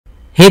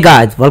Hey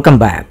guys, welcome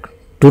back.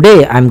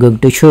 Today I'm going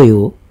to show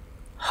you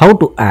how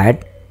to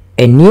add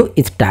a new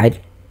style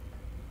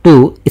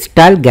to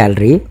Style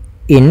Gallery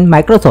in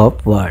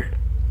Microsoft Word.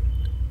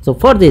 So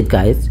for this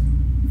guys,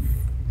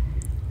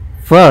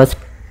 first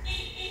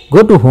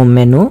go to Home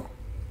menu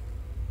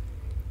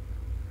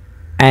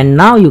and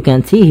now you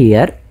can see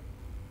here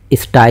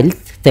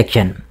Styles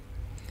section.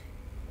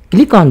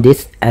 Click on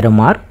this arrow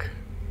mark.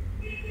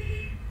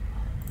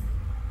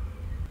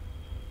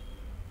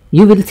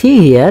 You will see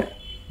here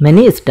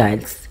many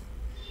styles.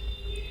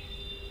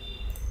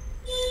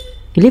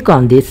 Click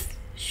on this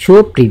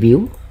show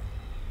preview.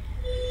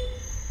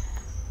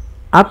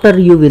 After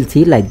you will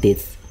see like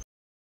this.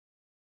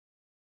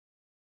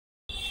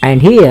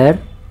 And here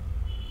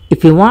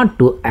if you want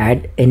to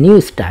add a new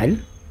style,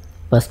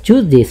 first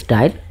choose this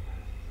style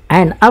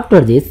and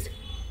after this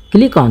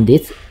click on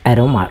this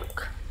arrow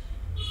mark.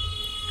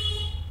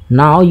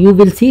 Now you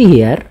will see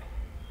here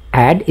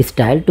add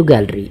style to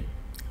gallery.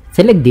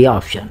 Select the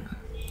option.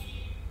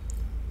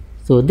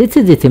 So this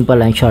is a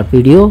simple and short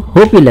video.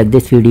 Hope you like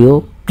this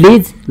video.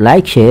 Please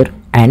like, share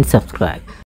and subscribe.